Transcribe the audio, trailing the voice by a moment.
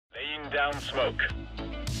Laying down smoke.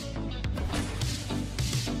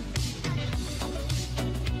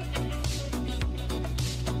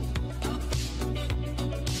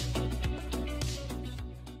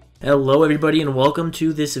 Hello everybody and welcome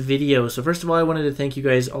to this video. So first of all, I wanted to thank you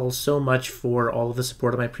guys all so much for all of the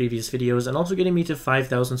support of my previous videos and also getting me to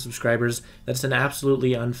 5,000 subscribers. That's an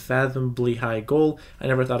absolutely unfathomably high goal. I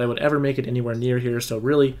never thought I would ever make it anywhere near here, so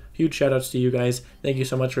really huge shout outs to you guys. Thank you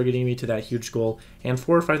so much for getting me to that huge goal. And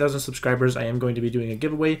for 5,000 subscribers, I am going to be doing a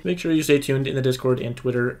giveaway. Make sure you stay tuned in the Discord and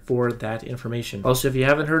Twitter for that information. Also, if you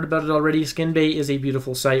haven't heard about it already, SkinBay is a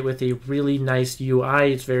beautiful site with a really nice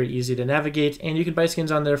UI. It's very easy to navigate and you can buy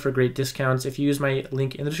skins on there for great discounts. If you use my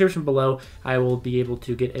link in the description below, I will be able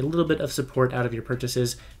to get a little bit of support out of your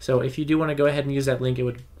purchases. So if you do want to go ahead and use that link, it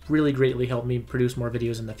would really greatly help me produce more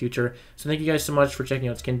videos in the future. So thank you guys so much for checking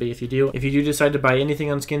out SkinBay if you do. If you do decide to buy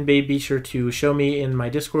anything on SkinBay, be sure to show me in my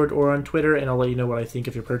Discord or on Twitter and I'll let you know what I think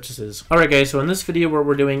of your purchases. Alright guys, so in this video what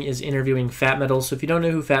we're doing is interviewing Fatmetal. So if you don't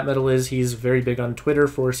know who Fatmetal is, he's very big on Twitter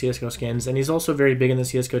for CSGO skins and he's also very big in the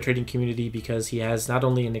CSGO trading community because he has not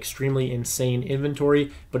only an extremely insane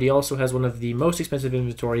inventory, but he also has one of the most expensive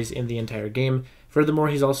inventories in the entire game. Furthermore,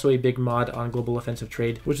 he's also a big mod on Global Offensive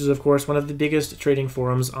Trade, which is of course one of the biggest trading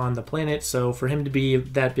forums on the planet, so for him to be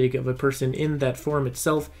that big of a person in that forum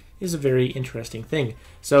itself is a very interesting thing.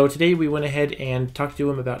 So today we went ahead and talked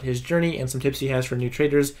to him about his journey and some tips he has for new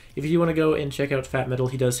traders. If you want to go and check out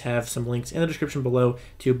Fatmetal, he does have some links in the description below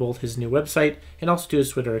to both his new website and also to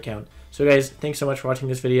his Twitter account. So guys, thanks so much for watching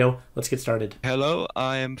this video. Let's get started. Hello,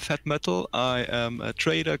 I am Fatmetal. I am a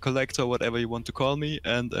trader, collector, whatever you want to call me,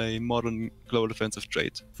 and a modern global offensive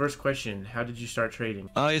trade. First question, how did you start trading?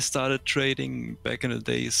 I started trading back in the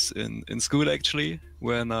days in school actually,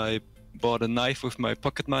 when I bought a knife with my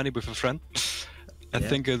pocket money with a friend. I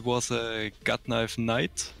think it was a gut knife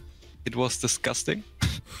Knight. It was disgusting.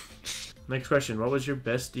 Next question, what was your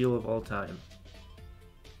best deal of all time?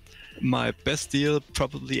 My best deal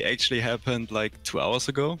probably actually happened like 2 hours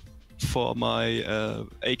ago for my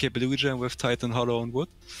AK Blue Gem with Titan Hollow and Wood,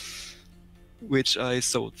 which I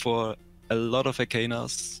sold for a lot of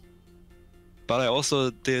Arcanas. But I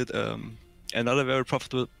also did another very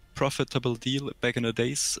profitable deal back in the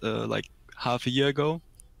days, like half a year ago,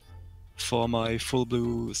 for my full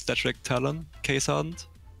blue Statric Talon case hardened,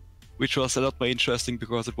 which was a lot more interesting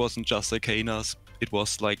because it wasn't just Arcanas, it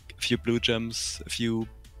was like a few blue gems, a few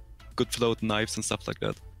good float knives and stuff like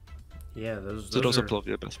that. Yeah, those are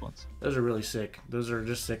probably the best ones. Those are really sick. Those are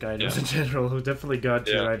just sick items in general. Definitely god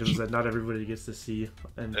tier items that not everybody gets to see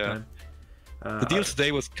in time. The deal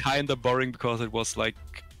today was kind of boring because it was like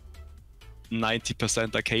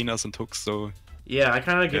 90% Arcanas and hooks, so... Yeah, I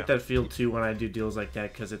kind of get that feel too when I do deals like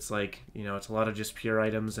that, because it's like, you know, it's a lot of just pure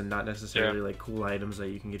items and not necessarily like cool items that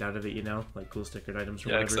you can get out of it, you know? Like cool stickered items or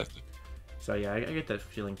whatever. Exactly. So yeah, I get that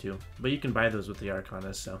feeling too. But you can buy those with the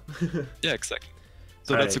Arcanas, so... Yeah, exactly.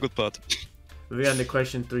 So that's a good part. Moving on to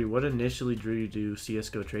question 3. What initially drew you to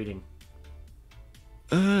CSGO trading?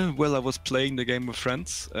 Well, I was playing the game with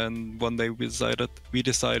friends, and one day we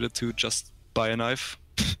decided to just buy a knife.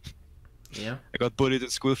 Yeah. I got bullied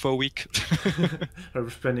at school for a week. Or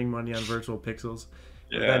spending money on virtual pixels.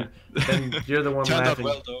 Yeah. Then you're the one Turned laughing.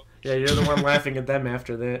 out well, though. Yeah, you're the one laughing at them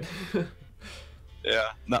after that.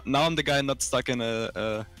 Yeah. Now I'm the guy not stuck in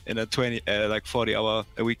a 20 like 40-hour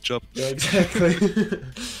a week job. Yeah, exactly.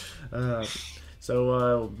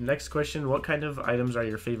 So next question: what kind of items are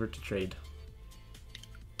your favorite to trade?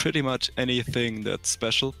 Pretty much anything that's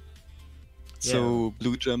special. So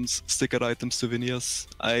blue gems, stickered items, souvenirs.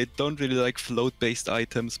 I don't really like float-based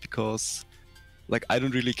items because, like, I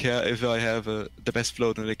don't really care if I have the best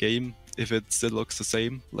float in the game if it still looks the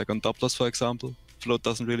same. Like on Dopplers, for example, float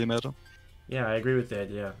doesn't really matter. Yeah, I agree with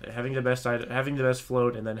that. Yeah, having the best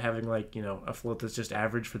float, and then having like, you know, a float that's just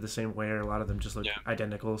average for the same wear. A lot of them just look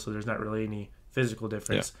identical, so there's not really any physical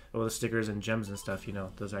difference. Well, the stickers and gems and stuff, you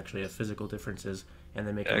know, those actually have physical differences, and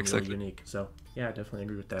they make them really unique. So yeah, I definitely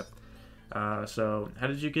agree with that. So how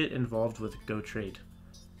did you get involved with Go Trade?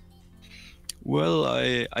 Well,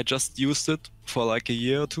 I just used it for like a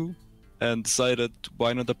year or two and decided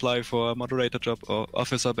why not apply for a moderator job or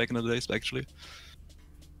officer back in the days actually.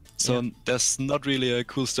 So there's not really a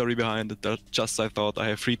cool story behind it. Just I thought I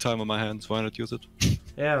have free time on my hands, why not use it?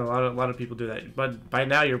 Yeah, a lot of people do that. But by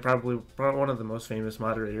now you're probably one of the most famous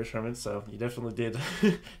moderators from it, so you definitely did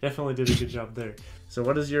definitely did a good job there. So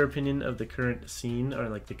what is your opinion of the current scene, or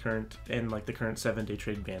like the current 7-day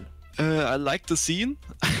trade ban? I like the scene.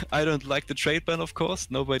 I don't like the trade ban, of course.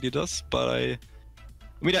 Nobody does. But I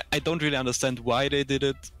mean, I don't really understand why they did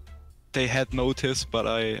it. They had motives, but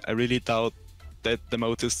I really doubt that the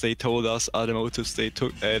motives they told us are the motives they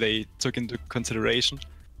took into consideration.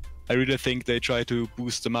 I really think they try to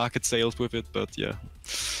boost the market sales with it, but yeah,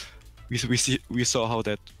 we saw how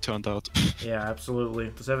that turned out. Yeah, absolutely.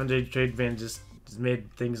 The 7-day trade ban just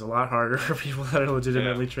made things a lot harder for people that are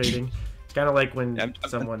legitimately trading. It's kind of like when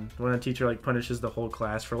when a teacher like punishes the whole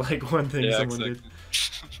class for like one thing someone did.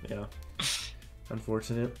 Yeah,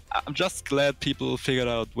 unfortunate. I'm just glad people figured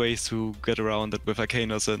out ways to get around it with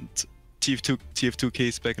Arcanas and TF2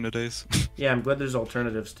 keys back in the days. Yeah, I'm glad there's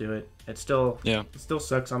alternatives to it. It still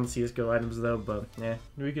sucks on the CS:GO items though, but yeah,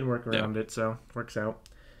 we can work around it, so it works out.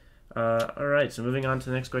 All right, so moving on to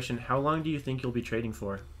the next question: how long do you think you'll be trading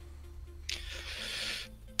for?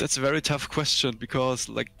 That's a very tough question because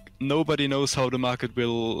like nobody knows how the market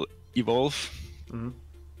will evolve. Mm-hmm.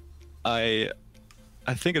 I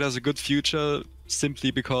think it has a good future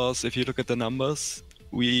simply because if you look at the numbers,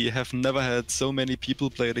 we have never had so many people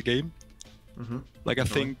play the game. Mm-hmm. Like I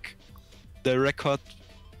think the record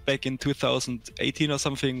back in 2018 or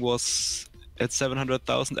something was at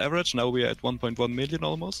 700,000 average. Now we are at 1.1 million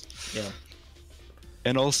almost. Yeah.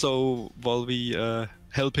 And also while we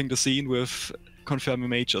helping the scene with confirming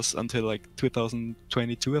majors until like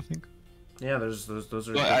 2022, I think. Yeah, those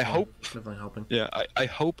are. I hope definitely helping. Yeah, I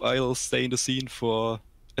hope I'll stay in the scene for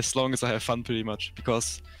as long as I have fun, pretty much.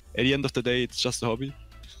 Because at the end of the day, it's just a hobby,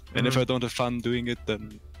 and if I don't have fun doing it,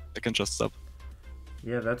 then I can just stop.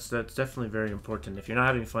 Yeah, that's definitely very important. If you're not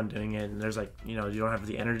having fun doing it, and there's like you don't have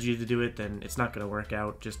the energy to do it, then it's not going to work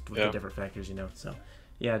out. Just with the different factors, So,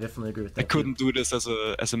 yeah, I definitely agree with that. I couldn't do this as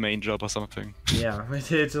a main job or something. Yeah,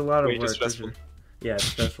 it's a lot of work. For sure. Yeah, it's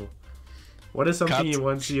stressful. What is something you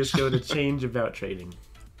want CS:GO to change about trading?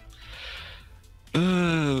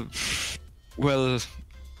 Well,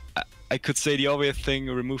 I could say the obvious thing: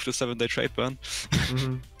 remove the 7-day trade ban.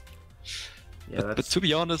 Yeah, but to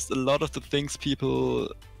be honest, a lot of the things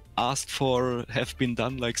people asked for have been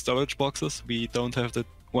done, like storage boxes. We don't have the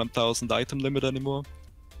 1,000 item limit anymore.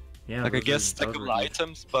 Yeah, like I guess stackable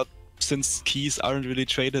items, but since keys aren't really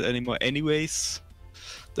traded anymore anyways,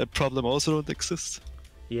 that problem also don't exist.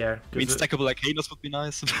 Yeah, I mean, stackable Arcanas would be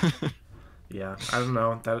nice. Yeah, I don't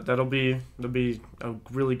know. That'll be a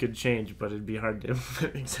really good change, but it'd be hard to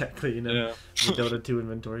implement exactly, the Dota 2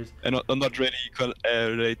 inventories. And I'm not really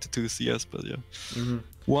related to CS, but yeah.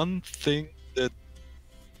 One thing that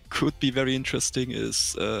could be very interesting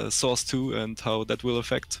is Source 2 and how that will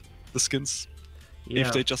affect the skins. Yeah.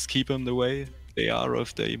 If they just keep them the way they are, or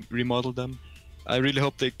if they remodel them. I really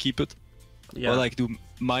hope they keep it. Yeah. Or like do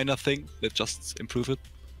minor things that just improve it.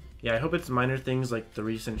 Yeah, I hope it's minor things like the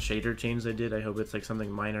recent shader change they did. I hope it's like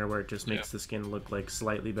something minor where it just makes the skin look like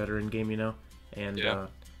slightly better in game, And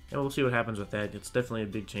we'll see what happens with that. It's definitely a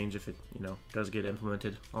big change if it, does get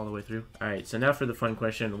implemented all the way through. All right, so now for the fun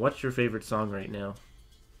question. What's your favorite song right now?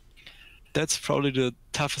 That's probably the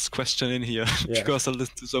toughest question in here because I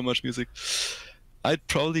listen to so much music. I'd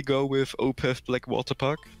probably go with Opeth Black Water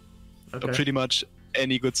Park. Okay. Or pretty much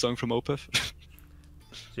any good song from Opeth.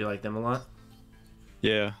 So you like them a lot?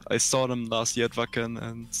 Yeah, I saw them last year at Wacken,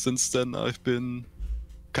 and since then I've been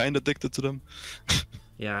kind of addicted to them.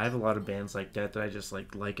 Yeah, I have a lot of bands like that I just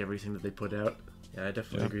like everything that they put out. Yeah, I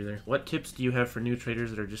definitely agree there. What tips do you have for new traders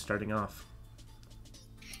that are just starting off?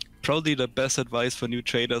 Probably the best advice for new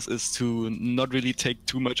traders is to not really take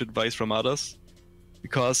too much advice from others.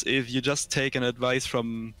 Because if you just take an advice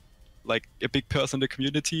from like a big person in the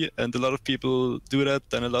community, and a lot of people do that,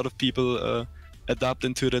 then a lot of people adapt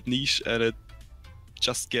into that niche, and it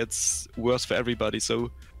just gets worse for everybody. So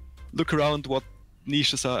look around what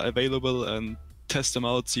niches are available and test them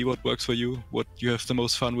out, see what works for you, what you have the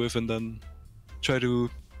most fun with, and then try to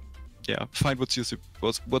find what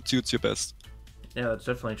suits you best. Yeah, that's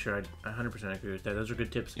definitely true. I 100% agree with that. Those are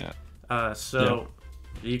good tips. So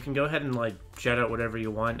you can go ahead and shout out whatever you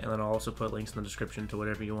want, and then I'll also put links in the description to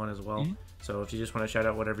whatever you want as well. So if you just want to shout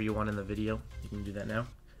out whatever you want in the video, you can do that now.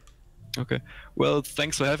 Okay. Well,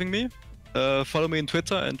 thanks for having me. Follow me on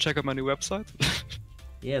Twitter and check out my new website.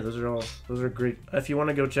 Yeah, those are great. If you want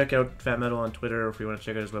to go check out Fatmetal on Twitter, or if you want to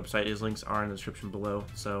check out his website, his links are in the description below.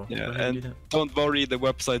 So go ahead and do that. Don't worry, the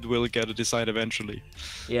website will get a design eventually.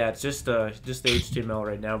 Yeah, it's just the HTML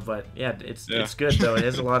right now, but it's good though. It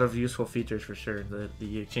has a lot of useful features for sure.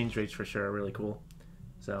 The exchange rates for sure are really cool.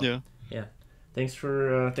 So yeah. Thanks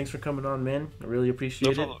for coming on, man. I really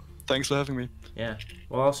appreciate it. Thanks for having me. Yeah.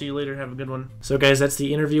 Well, I'll see you later. Have a good one. So, guys, that's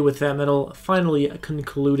the interview with Fatmetal finally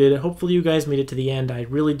concluded. Hopefully, you guys made it to the end. I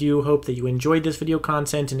really do hope that you enjoyed this video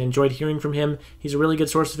content and enjoyed hearing from him. He's a really good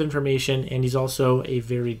source of information, and he's also a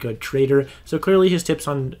very good trader. So, clearly, his tips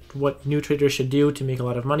on what new traders should do to make a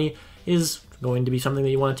lot of money is going to be something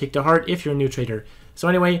that you want to take to heart if you're a new trader. So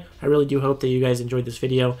anyway, I really do hope that you guys enjoyed this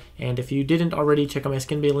video, and if you didn't already, check out my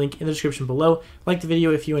SkinBay link in the description below. Like the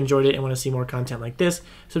video if you enjoyed it and want to see more content like this.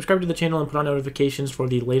 Subscribe to the channel and put on notifications for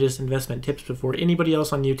the latest investment tips before anybody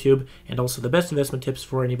else on YouTube, and also the best investment tips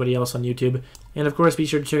for anybody else on YouTube. And of course, be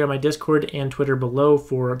sure to check out my Discord and Twitter below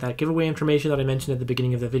for that giveaway information that I mentioned at the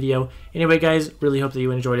beginning of the video. Anyway guys, really hope that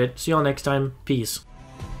you enjoyed it. See you all next time. Peace.